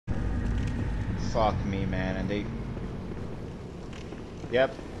Fuck me, man. And they...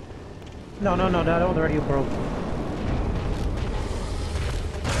 Yep. No, that old radio broke.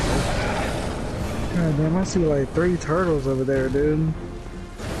 God damn, I see like 3 turtles over there, dude.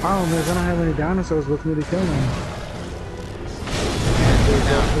 Problem is, I don't have any dinosaurs with me to kill them.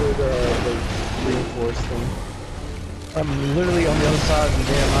 The reinforced thing. I'm literally on the other side of the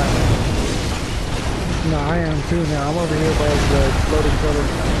damn island. No, I am too now. I'm over here by the floating turtle.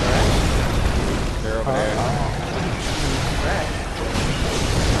 They're over there.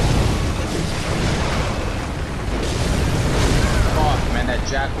 Fuck, man, that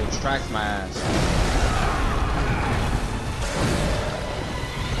jackal tracked my ass.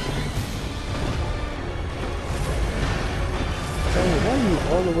 Hey, why are you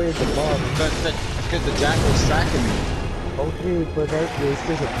all the way at the bottom? Because the jackal's tracking me. Okay, but there's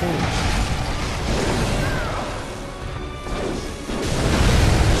a point.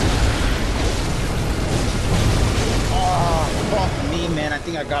 Oh, fuck me, man. I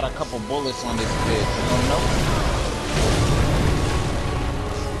think I got a couple bullets on this bitch. Oh, no.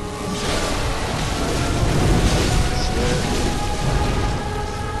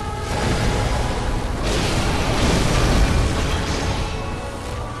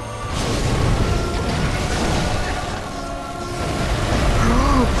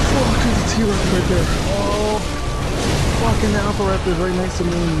 Right there. Oh, fucking the Alpha Raptor's right next to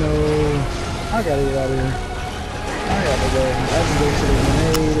me. No, I gotta get out of here. I gotta go. I have to go to the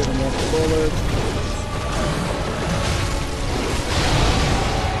grenade and I'm off the bullet.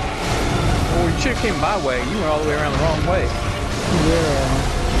 Oh, you should have came my way. You went all the way around the wrong way. Yeah.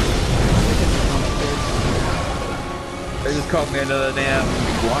 They just caught me another damn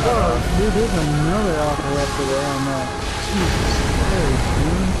iguana. Oh, dude, there's another Alpha Raptor where I'm at. Jesus Christ,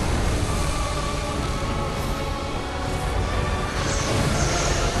 dude.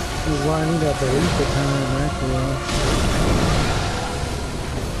 This is why I need that barista time, actually.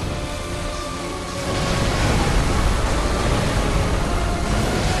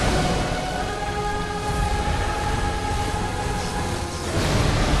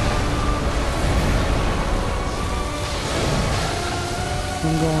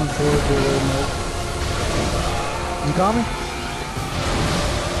 I'm going towards the remote. You got me?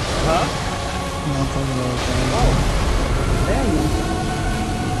 Huh? No, I'm talking about it. Oh. Damn.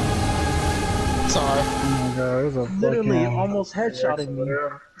 Sorry. Oh my god, there's a Literally fucking... almost headshotted me.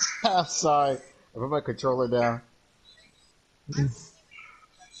 I'm sorry. I put my controller down.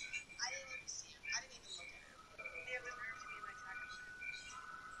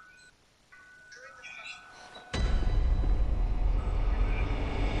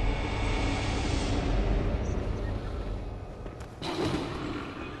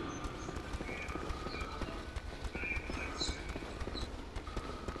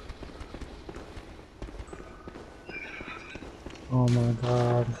 Oh my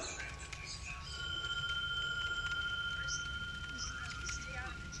god.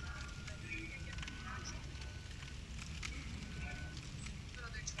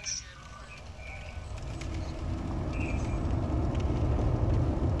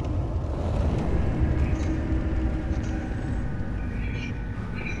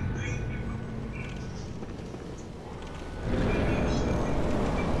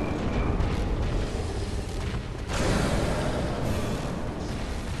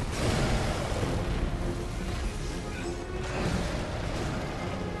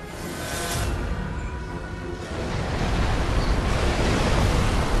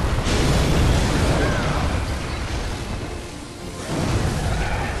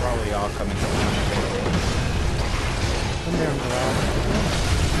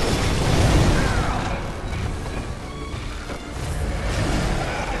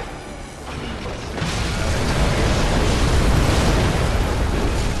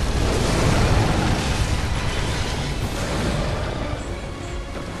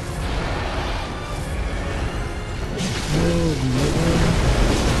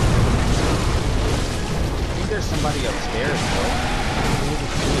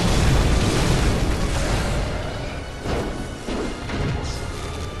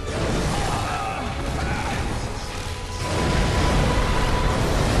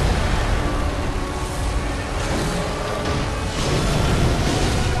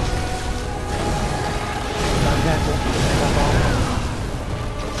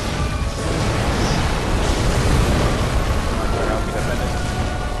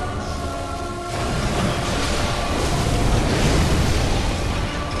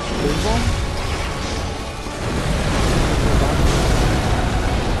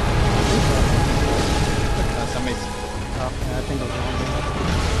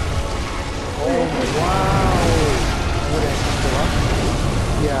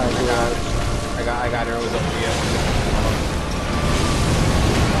 Yeah, I got her. It was over here.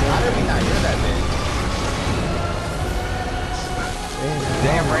 How did we not hear that, man?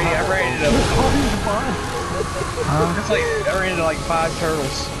 Damn, Brady, I ran into Huh? it's like I ran into like 5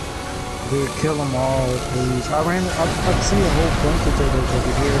 turtles. Dude, kill them all, please. I see a whole bunch of turtles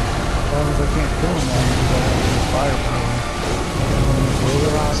over here. As long as I can't kill them all, because I have firepower.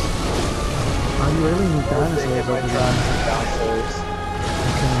 Oh, you really need dinosaurs over there. downstairs.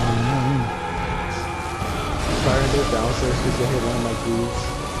 Okay, Fire those downstairs because they hit one of my dudes.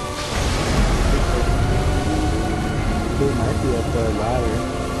 They might be up the ladder.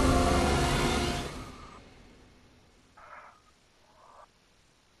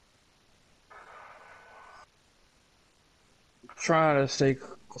 Trying to stay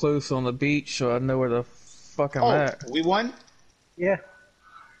close on the beach so I know where the fuck I'm Oh, at. we won? Yeah.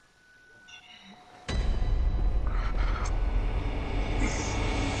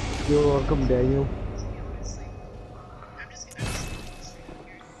 You're welcome, Daniel.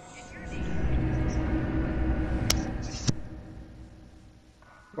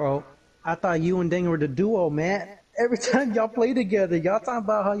 Bro, I thought you and Daniel were the duo, man. Every time y'all play together, y'all talking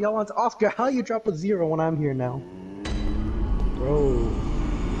about how y'all want Oscar. How you drop a 0 when I'm here now? Bro.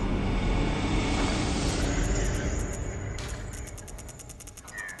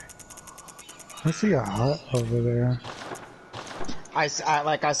 I see a hut over there.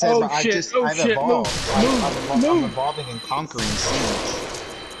 Like I said, Oh, bro, shit. I've evolved. I'm evolving and conquering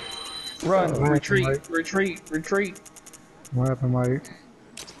Siege. Run, What retreat, happened, retreat. What happened, Mike?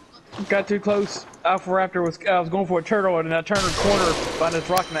 Got too close. Alpha Raptor was. I was going for a turtle, and I turned a corner behind this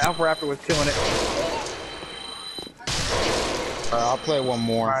rock, and the Alpha Raptor was killing it. Alright, I'll play one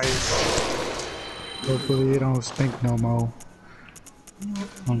more. Hopefully it don't stink no more.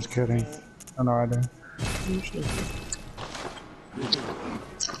 I'm just kidding. I know I do.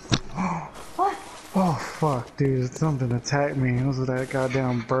 Oh fuck, dude! Something attacked me. It was that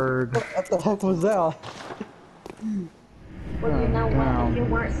goddamn bird. What the heck was that? Well, you know what? Damn. If you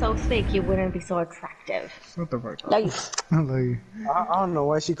weren't so thick, you wouldn't be so attractive. What the fuck? Like, I love you. I don't know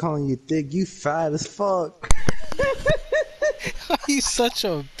why she calling you thick. You fat as fuck. He's such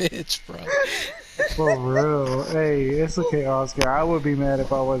a bitch, bro. For real. Hey, it's okay, Oscar. I would be mad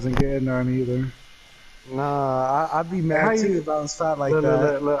if I wasn't getting none either. Nah, I'd be mad How too you- if I was fat like Look,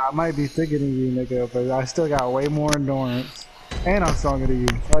 that. look, I might be thicker than you, nigga, but I still got way more endurance. And I'm stronger than you.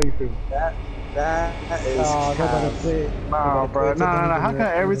 How you feel? That is Oh, cap. Nah, bro. Nah. How come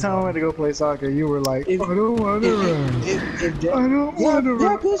every time I went to go play soccer, you were like, I don't want to run. I don't want to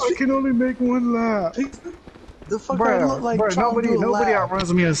run. I can only make one lap. The fuck I look like Bruh, trying to do a nobody lap.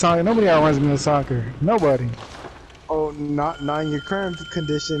 outruns me in soccer. Nobody outruns me in soccer. Nobody. Oh, not in your current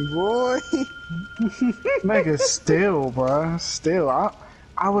condition, boy. Nigga, still, bruh. Still. I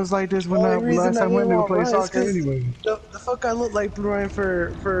was like this when Only I reason last I time I went didn't to want play run is soccer 'cause anyway. The fuck I look like running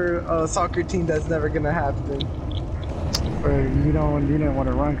for a soccer team that's never gonna happen. You didn't want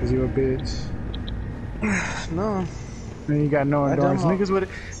to run because you a bitch. No. And you got no I endurance. don't.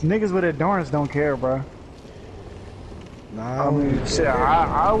 Niggas with endurance don't care, bruh. Nah, I mean, shit,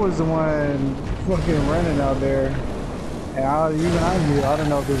 I was the one fucking running out there. And even I knew, I don't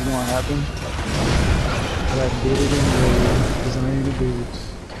know if this was gonna happen. But I did it anyway, because I ain't a bitch.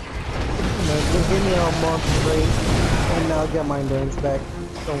 Just give me a month break, and I'll get my endurance back.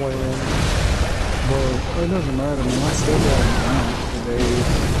 Don't worry, man. Well, it doesn't matter, man. I still got endurance today.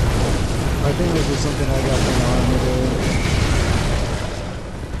 I think this is something I got going on today.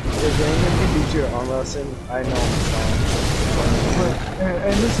 If Daniel can beat your arm wrestling, I know I'm strong.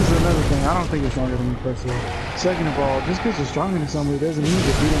 And this is another thing, I don't think it's stronger than me personally. Second of all, just because you're stronger than somebody doesn't mean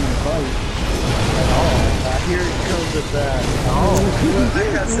you beat them in a fight. At all. Here it comes with that. Oh,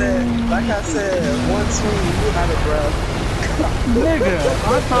 like I said, one swing, you had a breath. Nigga,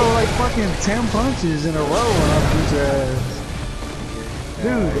 I throw like fucking 10 punches in a row and I beat your ass.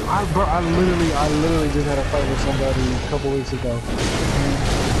 Dude, I literally just had a fight with somebody a couple weeks ago.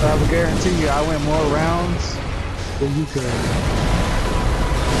 And I will guarantee you, I went more rounds than you could.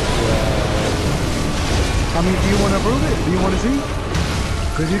 I mean, do you want to prove it? Do you want to see?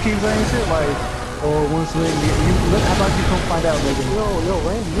 Cause you keep saying shit like, oh, one swing, look, how about you come find out, nigga? Yo,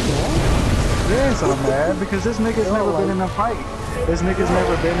 Randy, you mad? Yes, I'm mad, because this nigga's never been in a fight. This nigga's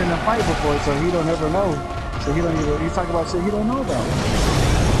never been in a fight before, so he don't ever know. So he don't even, he's talking about shit he don't know about.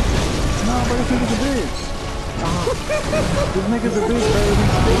 Nah, but this nigga's a bitch. This nigga's a bitch, baby.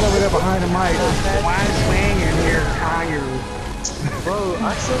 He's over there behind the mic. Why swing and you're tired? Bro, I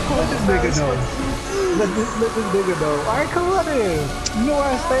still call Let this nigga know. Let this nigga know. Alright, come on in. You know where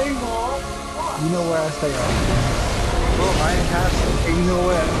I stay? You know where I stay. I ain't have to. And you know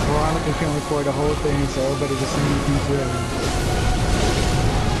what? Veronica can record the whole thing, so everybody just sing each other.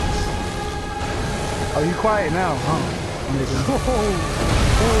 Oh, you quiet now, huh?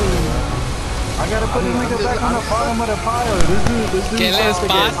 I gotta put this nigga back on the bottom of the pile. This dude ¿Qué les starts to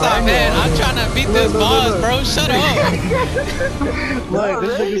get pasa, Daniel. man? I'm trying to beat this boss, bro. Shut up. Look,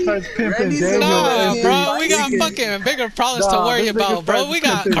 this nigga starts pimping Randy's Daniel. Nah, and bro, we he got can- fucking bigger problems to Nah, worry this nigga about, bro. starts We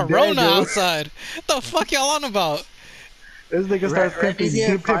got pimping Corona Daniel. outside. What the fuck y'all on about? This nigga starts Randy's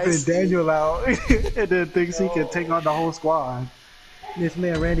getting pimping feisty. Daniel out, and then thinks he can take on the whole squad. This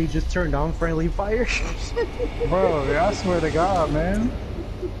man Randy just turned on friendly fire. Bro, I swear to God, man.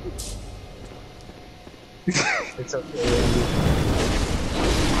 It's okay, Randy.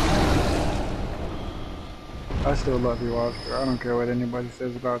 I still love you, Oscar. I don't care what anybody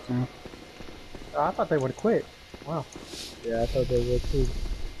says about you. I thought they would have quit. Wow. Yeah, I thought they would too.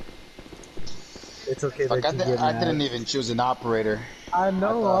 It's okay Fuck, that you get I mad. didn't even choose an operator. I know.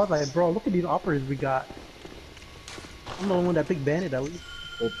 I, thought- was like, bro, look at these operators we got. I'm the only one that picked Bandit at least.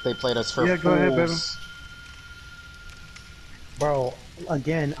 They played us for Yeah, go ahead, baby. fools. Bro,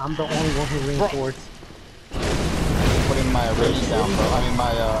 again, I'm the only one who reinforced. Putting my rating down, bro. I mean,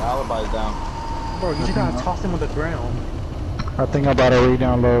 my alibis down. Bro, you just gotta toss him on the ground. I think I'm about to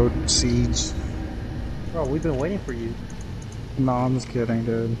re-download Siege. Bro, we've been waiting for you. No, I'm just kidding,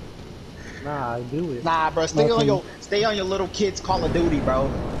 dude. Nah, do it. Nah, bro. Stay on your little kids Call of Duty, bro.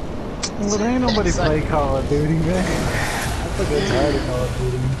 Well, there ain't nobody Exactly. play Call of Duty, man. I fucking tired of Call of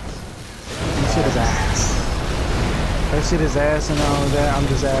Duty. That shit is ass. That shit is ass and all of that. I'm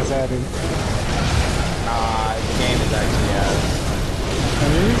just ass at it. Nah, the game is actually ass. I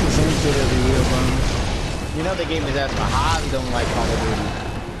mean, it's the same shit every year, bro. You know the game is ass, but Hobbs don't like Call of Duty.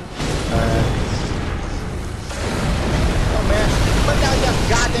 Oh man, put down your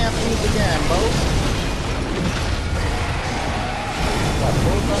goddamn fuse again, bro. La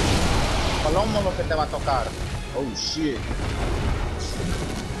puta. Palomo lo que te va a tocar. Oh shit.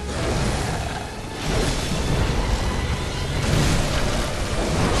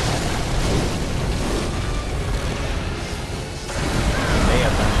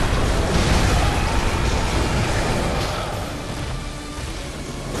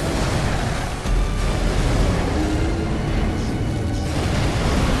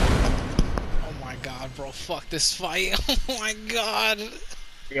 Oh my god, bro. Fuck this fight. Oh my god.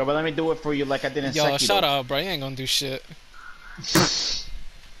 Yo, but let me do it for you like I did in Yo, Sekiro. shut up, bro. You ain't gonna do shit.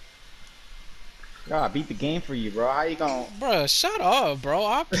 Yo, I beat the game for you, bro. How you gonna... Bro, shut up, bro.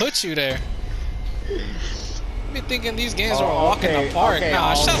 I put you there. You be thinking these games are a Oh, walk in okay, the park. okay,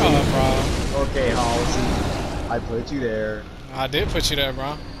 Nah, shut Halsey. up, bro. Okay, Halsey. I put you there. I did put you there,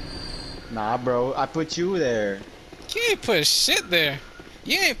 bro. Nah, bro. I put you there. You ain't put shit there.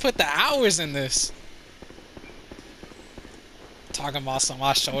 You ain't put the hours in this. Talking about some,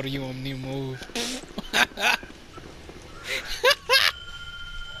 I showed you a new move.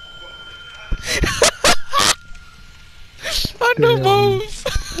 A new move.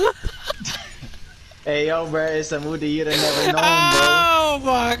 Hey, yo, bro. It's a move that you'd have never known, bro. Oh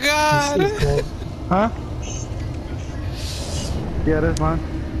my god. Huh? Yeah, that's fine.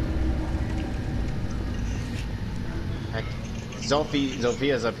 Heck,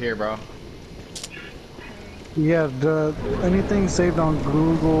 Zophia's up here, bro. Yeah, anything saved on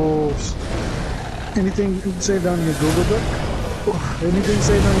Google, anything saved on your Google Doc, anything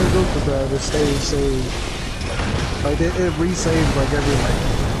saved on your Google Drive is saved. Like it resaves like every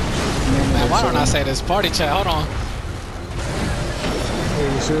Man, why don't I say this party chat? Hold on.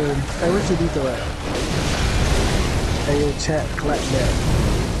 Hey, you should. Hey, where's your detail at? Hey, yo, chat, clap that.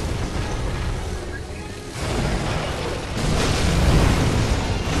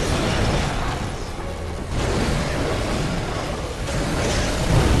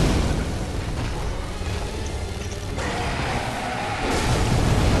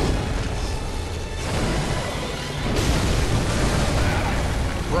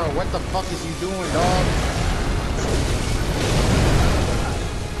 Bro, what the fuck is you doing, dog?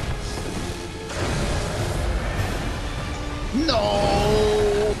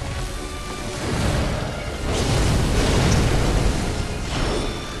 No!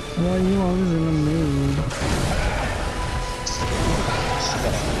 Why you always in the mood?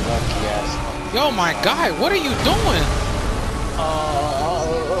 Lucky ass. Yo, my guy, what are you doing?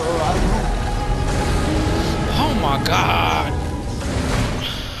 Oh my god.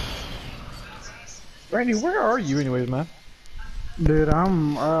 Randy, where are you anyways, man? Dude,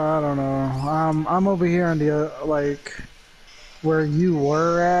 I'm I don't know. I'm over here on the like where you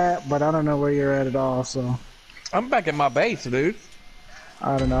were at, but I don't know where you're at all. So I'm back at my base, dude.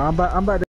 I don't know. I'm about to